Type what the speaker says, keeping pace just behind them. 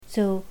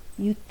So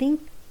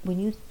when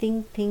you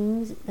think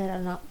things that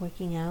are not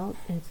working out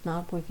and it's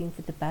not working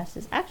for the best,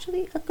 is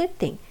actually a good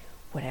thing.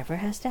 Whatever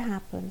has to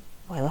happen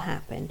will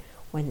happen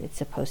when it's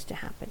supposed to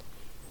happen.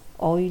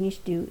 All you need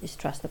to do is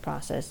trust the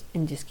process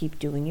and just keep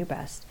doing your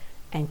best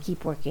and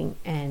keep working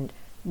and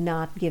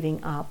not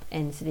giving up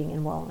and sitting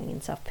and wallowing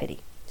in self-pity.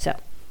 So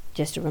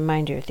just a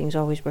reminder, things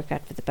always work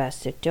out for the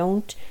best. So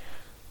don't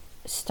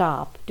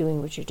stop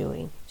doing what you're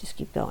doing. Just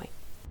keep going.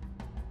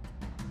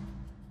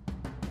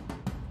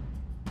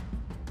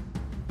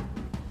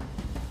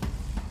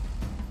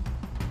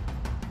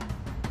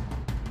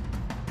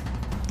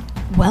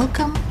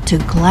 Welcome to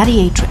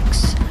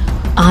Gladiatrix.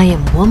 I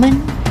am woman,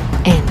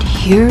 and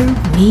hear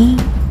me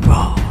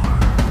roar.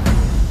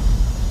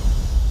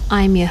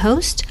 I'm your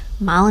host,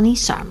 Malini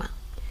Sarma.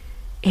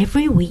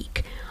 Every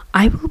week,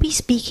 I will be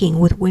speaking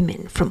with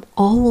women from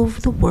all over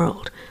the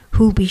world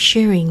who will be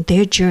sharing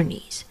their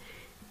journeys,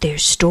 their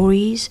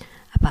stories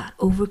about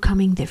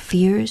overcoming their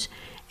fears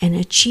and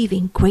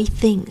achieving great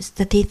things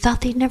that they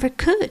thought they never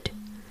could.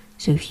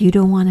 So if you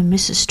don't want to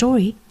miss a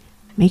story,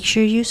 make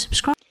sure you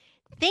subscribe.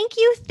 Thank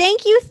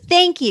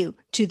you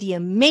to the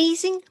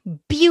amazing,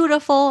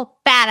 beautiful,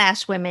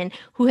 badass women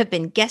who have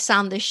been guests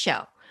on this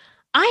show.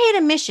 I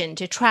had a mission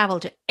to travel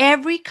to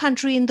every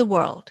country in the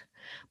world.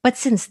 But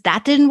since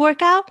that didn't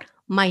work out,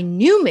 my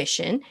new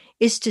mission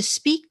is to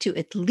speak to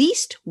at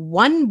least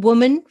one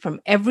woman from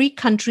every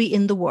country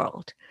in the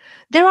world.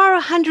 There are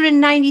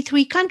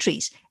 193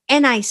 countries,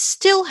 and I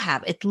still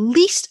have at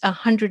least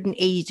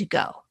 180 to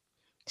go.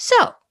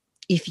 So,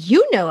 if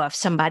you know of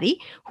somebody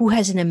who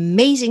has an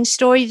amazing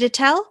story to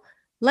tell,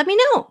 let me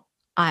know.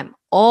 I'm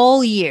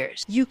all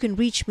ears. You can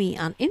reach me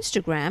on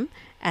Instagram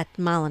at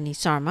Malini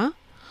Sarma,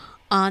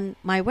 on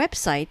my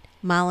website,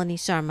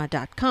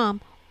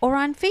 malinisarma.com, or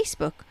on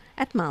Facebook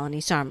at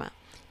Malini Sarma,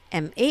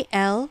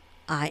 MALINISARMA.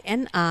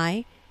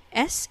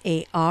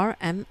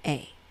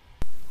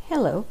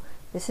 Hello,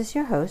 this is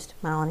your host,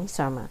 Malini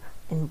Sarma,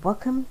 and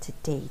welcome to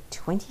day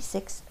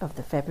 26 of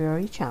the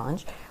February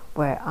Challenge,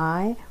 where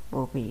I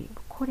will be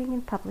recording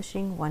and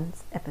publishing one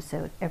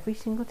episode every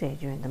single day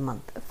during the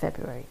month of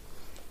February.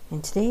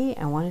 And today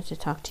I wanted to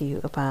talk to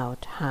you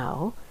about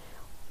how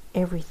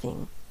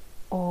everything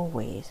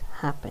always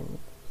happens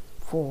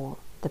for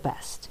the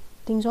best.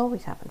 Things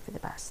always happen for the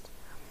best.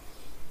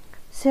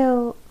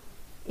 So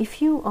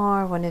if you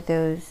are one of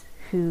those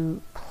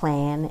who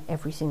plan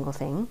every single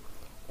thing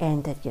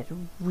and that get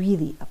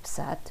really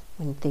upset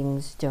when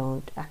things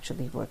don't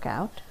actually work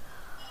out,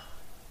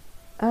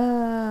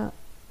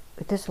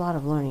 there's a lot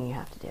of learning you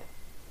have to do.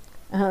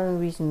 The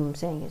reason I'm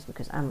saying is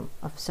because I'm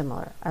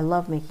similar. I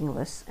love making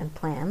lists and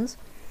plans,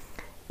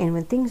 and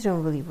when things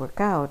don't really work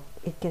out,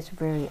 it gets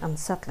very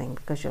unsettling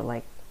because you're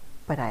like,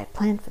 but I had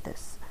planned for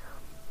this.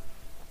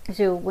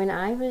 So when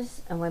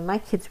my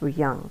kids were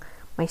young,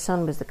 my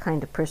son was the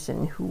kind of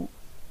person who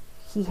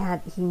he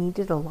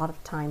needed a lot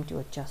of time to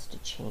adjust to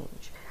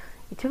change.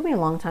 It took me a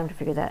long time to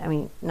figure that. I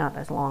mean, not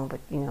as long, but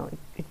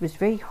it was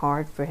very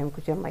hard for him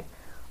because I'm like,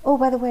 oh,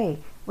 by the way,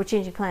 we're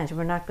changing plans.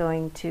 We're not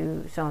going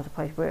to someone's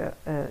place where,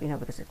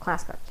 because the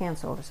class got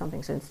canceled or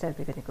something. So instead,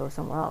 we're going to go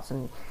somewhere else.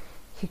 And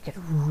he'd get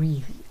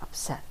really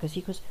upset because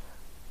he goes,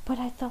 but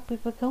I thought we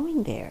were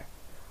going there.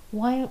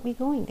 Why aren't we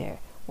going there?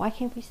 Why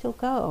can't we still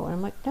go? And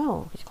I'm like,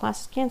 no, his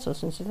class is canceled.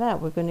 So instead of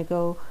that, we're going to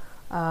go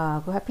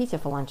have pizza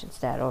for lunch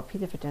instead, or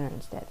pizza for dinner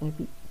instead. And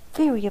he'd be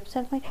very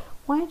upset. I'm like,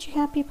 why aren't you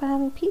happy about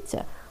having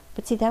pizza?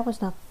 But see, that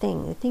was not the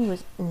thing. The thing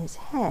was in his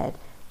head.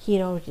 He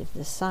had already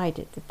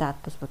decided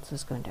that was what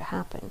was going to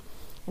happen.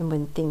 And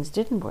when things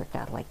didn't work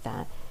out like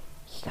that,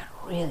 he got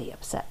really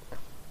upset.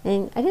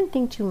 And I didn't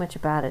think too much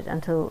about it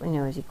until,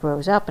 as he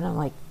grows up. And I'm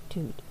like,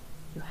 dude,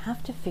 you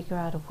have to figure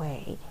out a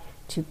way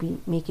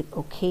to make it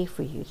okay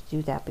for you to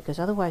do that. Because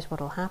otherwise what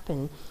will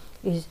happen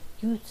is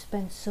you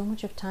spend so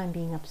much of time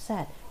being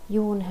upset.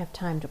 You won't have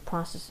time to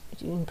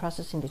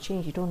processing the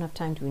change. You don't have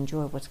time to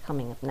enjoy what's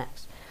coming up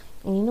next.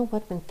 And you know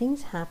what? When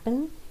things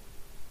happen,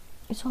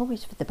 it's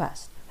always for the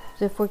best.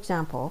 So, for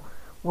example,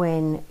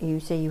 when you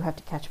say you have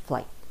to catch a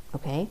flight,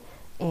 okay,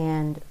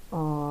 and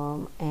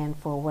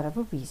for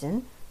whatever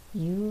reason,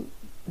 you're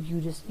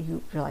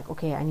like,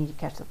 okay, I need to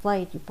catch the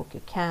flight. You book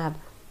your cab,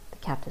 the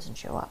cab doesn't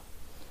show up,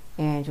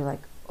 and you're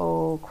like,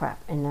 oh crap!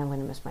 And then I'm going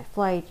to miss my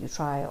flight. You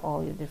try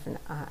all your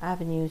different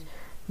avenues.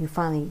 You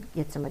finally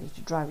get somebody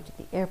to drive you to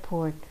the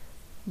airport,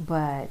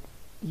 but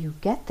you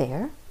get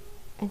there,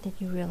 and then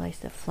you realize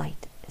the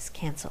flight is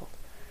canceled,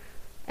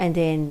 and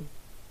then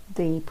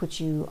they put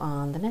you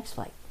on the next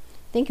flight.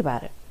 Think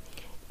about it.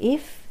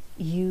 If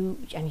you,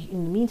 and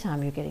in the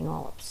meantime, you're getting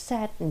all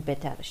upset and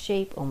bent out of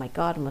shape. Oh my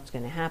God, and what's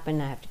going to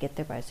happen? I have to get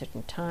there by a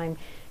certain time.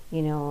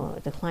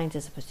 The client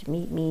is supposed to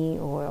meet me,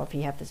 or if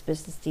you have this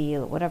business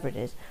deal or whatever it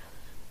is,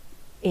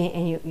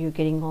 and you're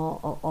getting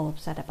all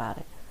upset about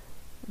it.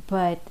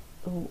 But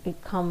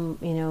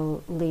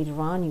later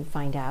on, you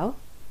find out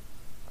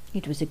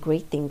it was a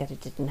great thing that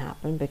it didn't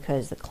happen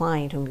because the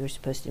client whom you were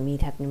supposed to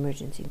meet had an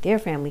emergency in their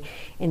family,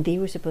 and they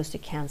were supposed to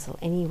cancel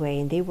anyway,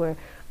 and they were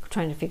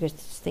trying to figure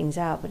things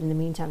out. But in the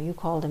meantime, you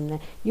called them.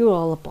 You were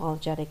all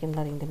apologetic and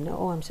letting them know,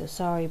 oh, I'm so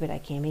sorry, but I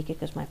can't make it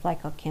because my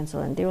flight got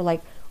canceled. And they were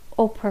like,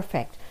 oh,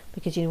 perfect.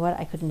 Because you know what?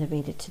 I couldn't have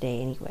made it today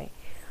anyway.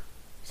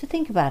 So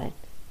think about it.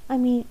 I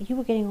mean, you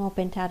were getting all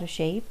bent out of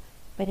shape,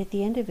 but at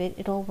the end of it,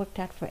 it all worked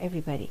out for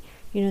everybody.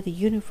 You know, the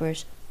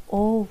universe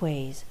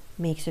always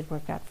makes it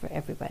work out for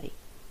everybody.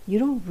 You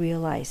don't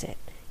realize it.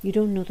 You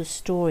don't know the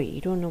story.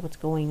 You don't know what's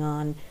going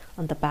on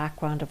the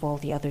background of all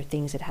the other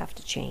things that have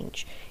to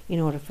change in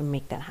order to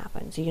make that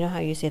happen. So you know how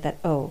you say that,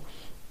 oh,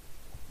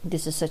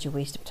 this is such a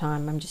waste of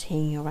time, I'm just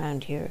hanging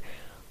around here.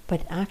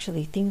 But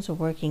actually, things are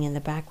working in the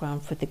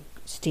background for the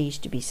stage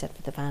to be set,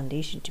 for the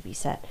foundation to be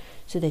set,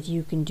 so that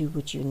you can do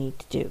what you need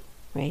to do,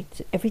 right?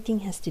 So everything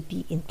has to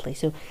be in place.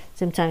 So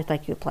sometimes,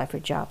 like, you apply for a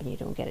job and you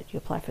don't get it. You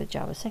apply for the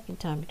job a second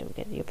time, you don't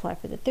get it. You apply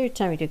for the third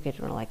time, you don't get it.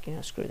 And you're like,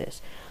 screw this.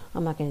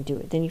 I'm not going to do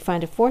it. Then you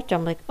find a fourth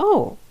job, like,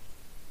 oh,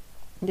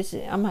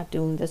 I'm not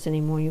doing this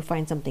anymore. You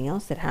find something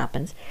else that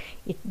happens.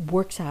 It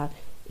works out.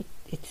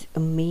 It's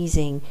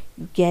amazing.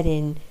 You get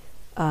in,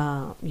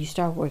 you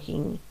start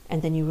working,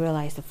 and then you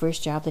realize the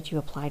first job that you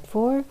applied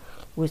for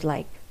was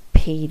like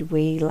paid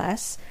way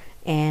less,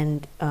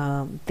 and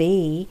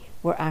they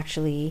were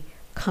actually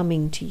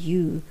coming to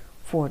you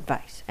for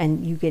advice,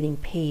 and you getting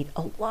paid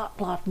a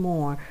lot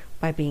more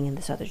by being in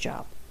this other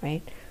job,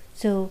 right?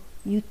 So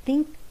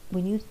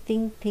when you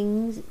think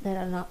things that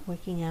are not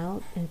working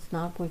out and it's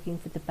not working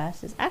for the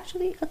best, is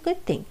actually a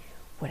good thing.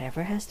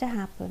 Whatever has to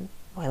happen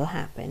will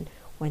happen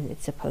when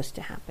it's supposed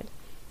to happen.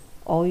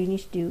 All you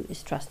need to do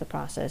is trust the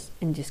process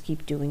and just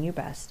keep doing your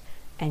best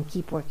and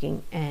keep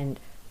working and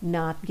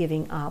not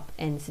giving up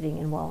and sitting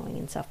and wallowing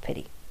in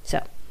self-pity.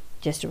 So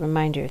just a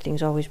reminder,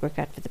 things always work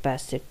out for the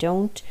best. So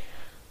don't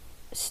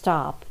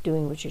stop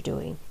doing what you're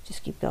doing.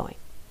 Just keep going.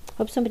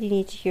 Hope somebody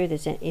needs to hear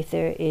this. And if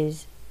there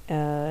is,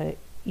 you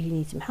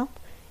need some help,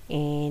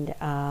 and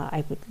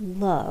I would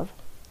love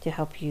to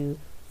help you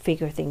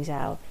figure things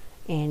out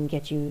and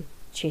get you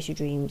chase your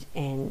dreams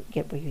and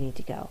get where you need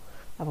to go.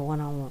 I have a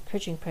one-on-one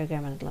coaching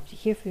program, and I'd love to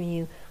hear from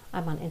you.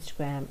 I'm on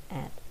Instagram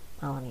at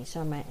Malini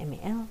Sarma,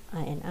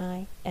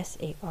 MALINISARMA.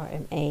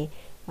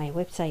 My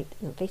website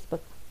and Facebook,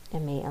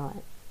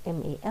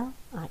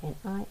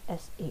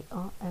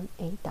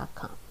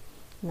 MALINISARMA.com.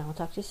 And I'll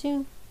talk to you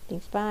soon.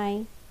 Thanks,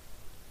 bye.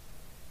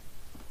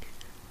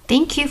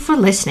 Thank you for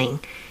listening,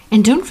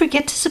 and don't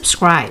forget to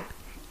subscribe.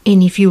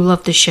 And if you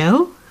love the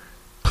show,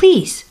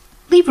 please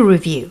leave a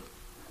review.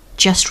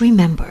 Just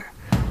remember,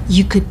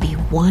 you could be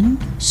one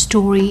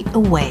story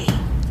away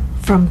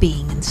from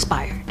being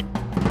inspired.